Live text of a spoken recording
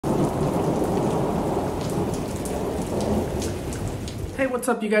Hey, what's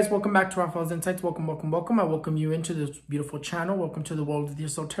up, you guys? Welcome back to Raphaelsinsights. Welcome. I welcome you into this beautiful channel. Welcome to the world of the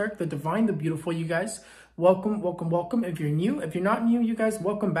esoteric, the divine, the beautiful, you guys. Welcome. If you're new, if you're not new, you guys,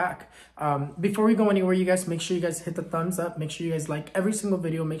 welcome back. Before we go anywhere, you guys, make sure you guys hit the thumbs up. Make sure you guys like every single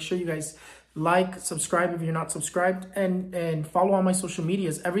video. Make sure you guys like, subscribe if you're not subscribed, and follow all my social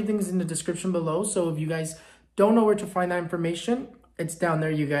medias. Everything is in the description below. So if you guys don't know where to find that information, it's down there,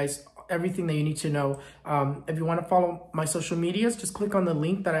 you guys. Everything that you need to know. If you want to follow my social medias, just click on the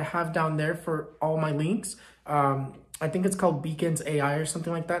link that I have down there for all my links. I think it's called Beacons AI or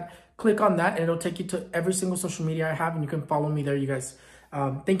something like that. Click on that and it'll take you to every single social media I have, and you can follow me there, you guys.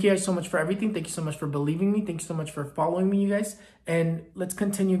 Thank you guys so much for everything. Thank you so much for believing me. Thank you so much for following me, you guys. And let's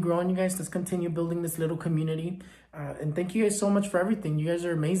continue growing, you guys. Let's continue building this little community. And thank you guys so much for everything. You guys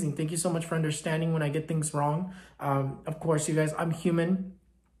are amazing. Thank you so much for understanding when I get things wrong. Of course, you guys, I'm human.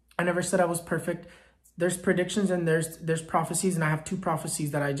 I never said I was perfect. There's predictions and there's prophecies, and I have two prophecies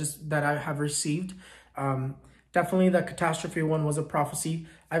that I have received. Definitely the catastrophe one was a prophecy.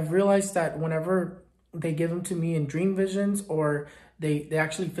 I've realized that whenever they give them to me in dream visions, or they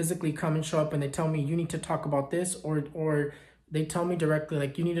actually physically come and show up and they tell me you need to talk about this, or they tell me directly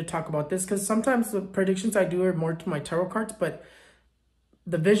like you need to talk about this, because sometimes the predictions I do are more to my tarot cards, but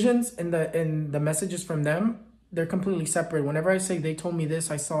the visions and the messages from them, they're completely separate. Whenever I say they told me this,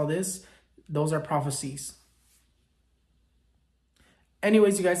 I saw this, those are prophecies.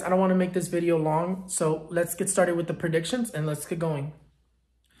 Anyways, you guys, I don't want to make this video long, so let's get started with the predictions and let's get going.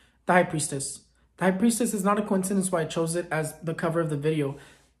 The High Priestess. The High Priestess is not a coincidence why I chose it as the cover of the video.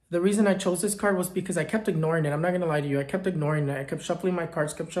 The reason I chose this card was because I kept ignoring it. I'm not going to lie to you. I kept ignoring it. I kept shuffling my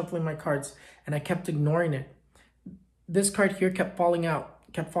cards, and I kept ignoring it. This card here kept falling out.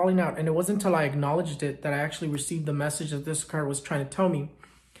 And it wasn't until I acknowledged it that I actually received the message that this card was trying to tell me.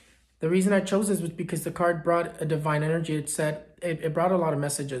 The reason I chose this was because the card brought a divine energy. It said it brought a lot of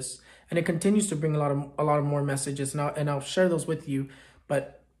messages, and it continues to bring a lot of more messages, and I'll share those with you.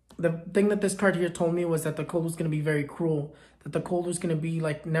 But the thing that this card here told me was that the cold was going to be very cruel, that the cold was going to be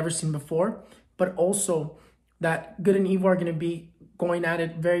like never seen before, but also that good and evil are going to be going at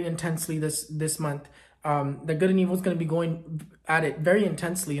it very intensely this month. The good and evil is going to be going at it very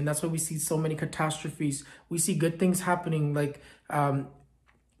intensely, and that's why we see so many catastrophes. We see good things happening, like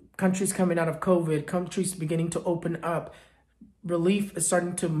countries coming out of COVID, countries beginning to open up, relief is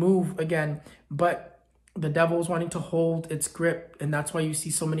starting to move again, but the devil is wanting to hold its grip, and that's why you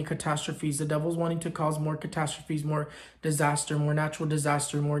see so many catastrophes. The devil's wanting to cause more catastrophes, more disaster, more natural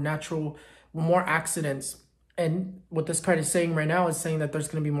disaster, more accidents. And what this card is saying right now is saying that there's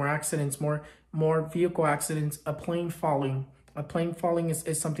going to be more accidents, more vehicle accidents, a plane falling. A plane falling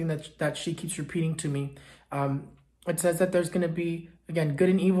is something that she keeps repeating to me. It says that there's going to be, again, good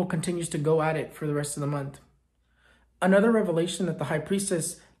and evil continues to go at it for the rest of the month. Another revelation that the High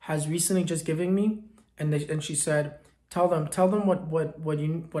Priestess has recently just given me, and she said, tell them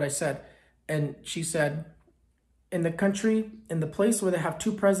what I said. And she said, in the country, in the place where they have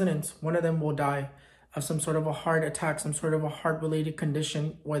two presidents, one of them will die of some sort of a heart attack, some sort of a heart-related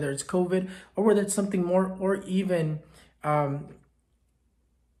condition, whether it's COVID or whether it's something more, or even an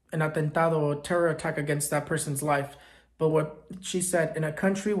atentado or terror attack against that person's life. But what she said, in a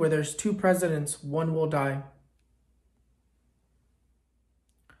country where there's two presidents, one will die.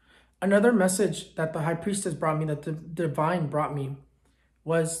 Another message that the High Priestess brought me, that the divine brought me,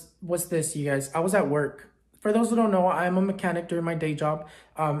 was this, you guys. I was at work. For those who don't know, I'm a mechanic during my day job,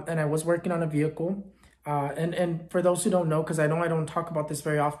 and I was working on a vehicle. And for those who don't know, because I know I don't talk about this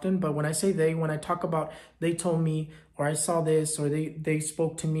very often, but when I say when I talk about they told me, or I saw this, or they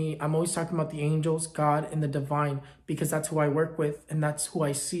spoke to me, I'm always talking about the angels, God, and the divine, because that's who I work with, and that's who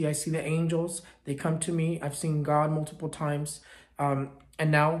I see. I see the angels. They come to me. I've seen God multiple times. And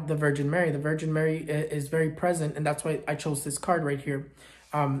now the Virgin Mary. The Virgin Mary is very present, and that's why I chose this card right here.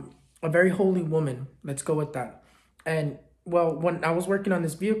 A very holy woman. Let's go with that. And well, when I was working on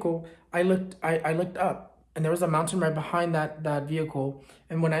this vehicle, I looked up, and there was a mountain right behind that vehicle.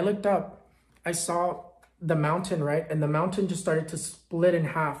 And when I looked up, I saw the mountain, right? And the mountain just started to split in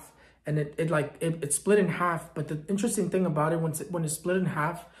half, and it split in half. But the interesting thing about it, when it split in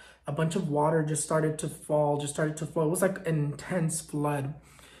half, a bunch of water just started to fall, just started to flow. It was like an intense flood.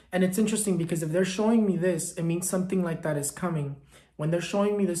 And it's interesting because if they're showing me this, it means something like that is coming. When they're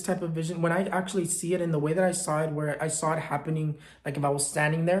showing me this type of vision, when I actually see it in the way that I saw it, where I saw it happening, like if I was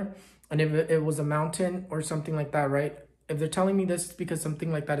standing there and if it was a mountain or something like that, right? If they're telling me this, it's because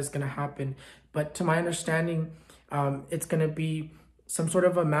something like that is going to happen. But to my understanding, it's going to be some sort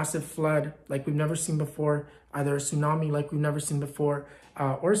of a massive flood like we've never seen before, either a tsunami like we've never seen before,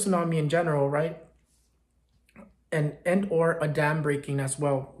 or a tsunami in general, right? and or a dam breaking as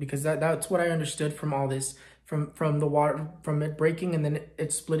well, because that's what I understood from all this, from the water, from it breaking and then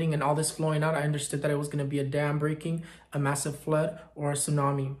it splitting and all this flowing out. I understood that it was going to be a dam breaking, a massive flood, or a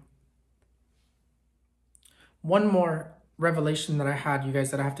tsunami. One more revelation that I had, you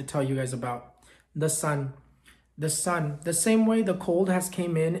guys, that I have to tell you guys about. The sun. The sun, the same way the cold has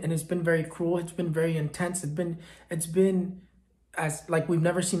came in and it's been very cruel, it's been very intense, it's been as like we've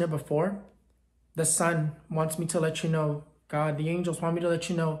never seen it before. The sun wants me to let you know, God, the angels want me to let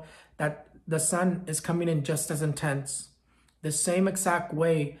you know that the sun is coming in just as intense. The same exact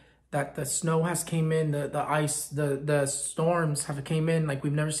way that the snow has came in, the ice, the storms have came in like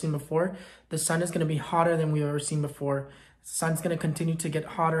we've never seen before. The sun is going to be hotter than we've ever seen before. The sun's going to continue to get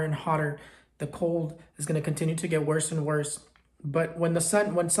hotter and hotter. The cold is going to continue to get worse and worse. But when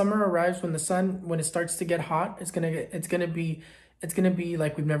summer arrives, when it starts to get hot, it's going to be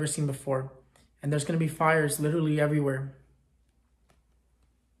like we've never seen before. And there's going to be fires literally everywhere.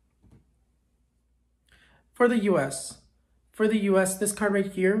 For the US, this card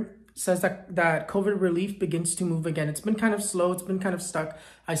right here says that COVID relief begins to move again. It's been kind of slow. It's been kind of stuck.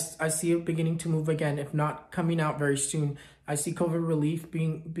 I see it beginning to move again, if not coming out very soon. I see COVID relief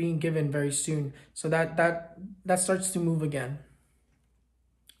being given very soon. So that starts to move again.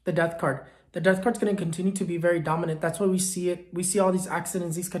 The death card. The death card's going to continue to be very dominant. That's why we see it. We see all these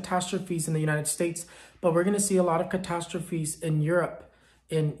accidents, these catastrophes in the United States, but we're going to see a lot of catastrophes in Europe,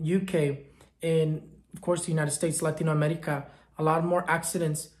 in UK, in, of course, the United States, Latin America, a lot more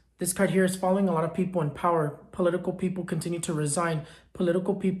accidents. This card here is following a lot of people in power. Political people continue to resign.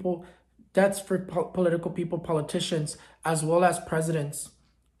 Political people, deaths for political people, politicians, as well as presidents.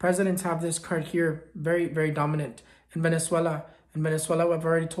 Presidents have this card here, very, very dominant. In Venezuela, I've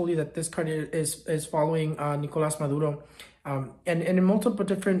already told you that this card is following Nicolas Maduro. And in multiple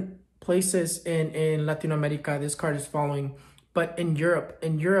different places in Latin America, this card is following. But in Europe,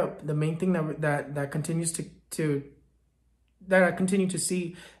 the main thing that continues that I continue to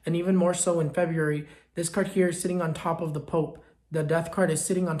see, and even more so in February, this card here is sitting on top of the Pope. The death card is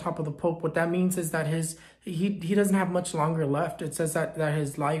sitting on top of the Pope. What that means is that he doesn't have much longer left. It says that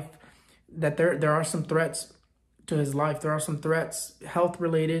his life, that there are some threats to his life. There are some threats, health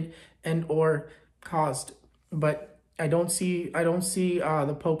related and or caused. But I don't see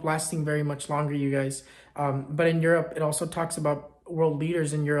the Pope lasting very much longer, you guys. But in Europe, it also talks about world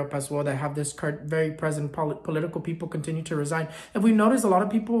leaders in Europe as well that have this card very present. Political people continue to resign. If we notice, a lot of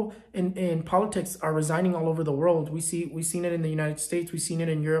people in politics are resigning all over the world. We've seen it in the United States. We've seen it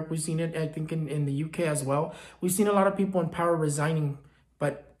in Europe. We've seen it, I think, in the UK as well. We've seen a lot of people in power resigning.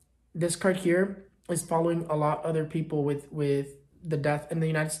 But this card here is following a lot other people with the death in the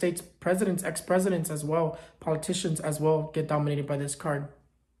United States. Presidents, ex-presidents as well, politicians as well get dominated by this card.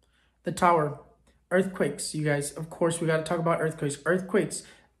 The Tower. Earthquakes, you guys. Of course, we got to talk about earthquakes.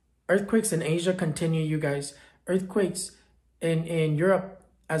 Earthquakes in Asia continue, you guys. Earthquakes in Europe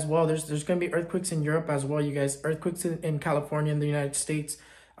as well. There's going to be earthquakes in Europe as well, you guys. Earthquakes in California, in the United States.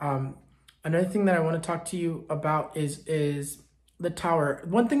 Another thing that I want to talk to you about is the Tower.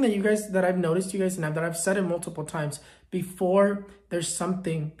 One thing that I've noticed, you guys, and that I've said it multiple times, before there's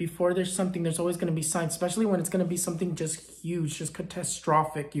something, there's always going to be signs, especially when it's going to be something just huge, just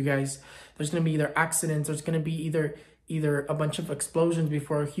catastrophic, you guys. There's going to be either accidents, there's going to be either a bunch of explosions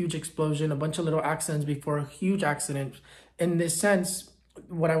before a huge explosion, a bunch of little accidents before a huge accident. In this sense,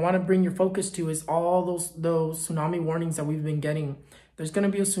 what I want to bring your focus to is all those tsunami warnings that we've been getting. There's going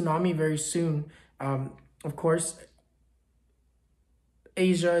to be a tsunami very soon. Of course,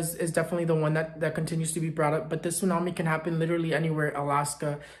 Asia is definitely the one that continues to be brought up, but this tsunami can happen literally anywhere.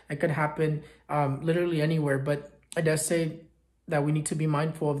 Alaska, it could happen literally anywhere. But it does say that we need to be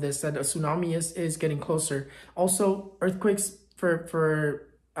mindful of this, that a tsunami is getting closer. Also, earthquakes for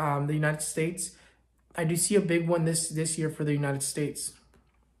the United States. I do see a big one this year for the United States.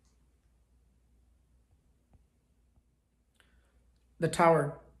 The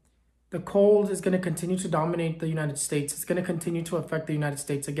Tower. The cold is going to continue to dominate the United States. It's going to continue to affect the United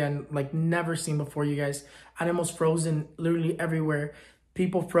States again, like never seen before, you guys. Animals frozen literally everywhere.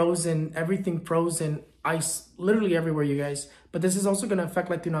 People frozen, everything frozen, ice literally everywhere, you guys. But this is also going to affect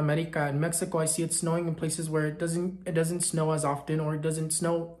Latin America. In Mexico, I see it snowing in places where it doesn't snow as often, or it doesn't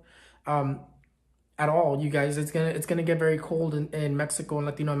snow at all, you guys. It's gonna get very cold in Mexico and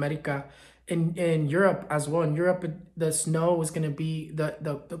Latin America. In Europe as well. In Europe, the snow is going to be,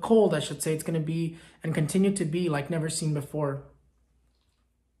 the cold, I should say, it's going to be and continue to be like never seen before.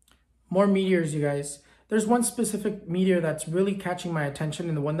 More meteors, you guys. There's one specific meteor that's really catching my attention,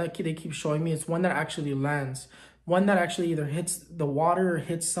 and the one that they keep showing me is one that actually lands. one that actually either hits the water or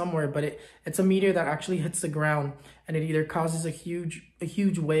hits somewhere, but it's a meteor that actually hits the ground, and it either causes a huge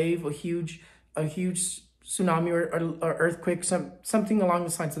wave, a huge tsunami or earthquake, something along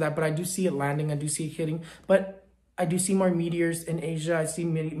the lines of that. But I do see it landing, I do see it hitting, but I do see more meteors in Asia. I see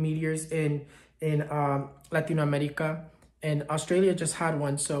meteors in Latin America, and Australia just had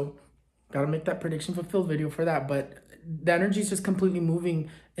one, so gotta make that prediction fulfilled video for that. But the energy is just completely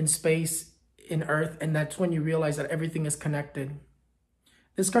moving in space, in Earth, and that's when you realize that everything is connected.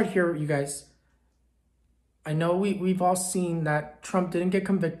 This card here, you guys, I know we've all seen that Trump didn't get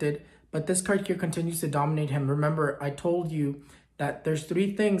convicted, but this card here continues to dominate him. Remember, I told you that there's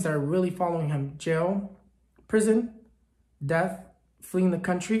 3 things that are really following him: jail, prison, death, fleeing the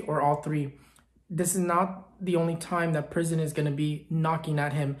country, or all 3. This is not the only time that prison is going to be knocking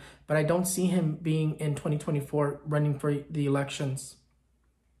at him, but I don't see him being in 2024 running for the elections.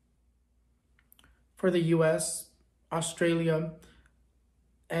 For the US, Australia,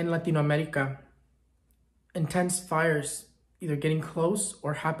 and Latin America, intense fires either getting close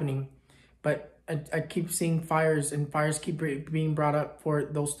or happening, but I keep seeing fires, and fires keep being brought up for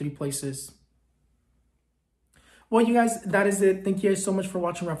those 3 places. Well, you guys, that is it. Thank you guys so much for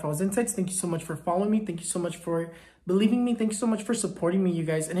watching Raphael's Insights. Thank you so much for following me. Thank you so much for believing me. Thank you so much for supporting me, you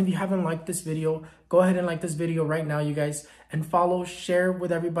guys. And if you haven't liked this video, go ahead and like this video right now, you guys, and follow, share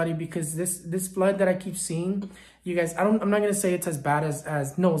with everybody, because this flood that I keep seeing, you guys, I'm not gonna say it's as bad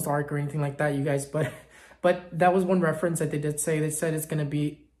as Noah's Ark or anything like that, you guys, but that was one reference that they did say. They said it's gonna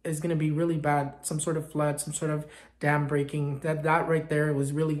be really bad, some sort of flood, some sort of dam breaking. That right there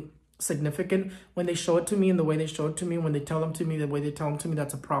was really significant when they show it to me, and the way they show it to me, when they tell them to me, the way they tell them to me,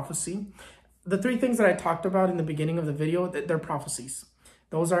 that's a prophecy. The 3 things that I talked about in the beginning of the video, they're prophecies.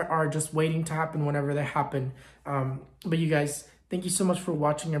 Those are just waiting to happen whenever they happen. But you guys, thank you so much for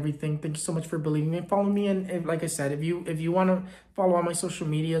watching everything. Thank you so much for believing me. Follow me, and like I said, if you want to follow all my social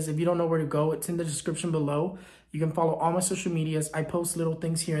medias, if you don't know where to go, it's in the description below. You can follow all my social medias. I post little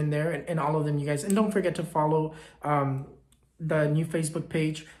things here and there, and all of them, you guys. And don't forget to follow the new Facebook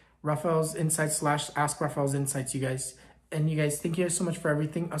page, Raphael's Insights / Ask Raphael's Insights, you guys. And you guys, thank you guys so much for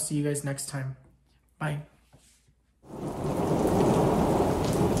everything. I'll see you guys next time. Bye.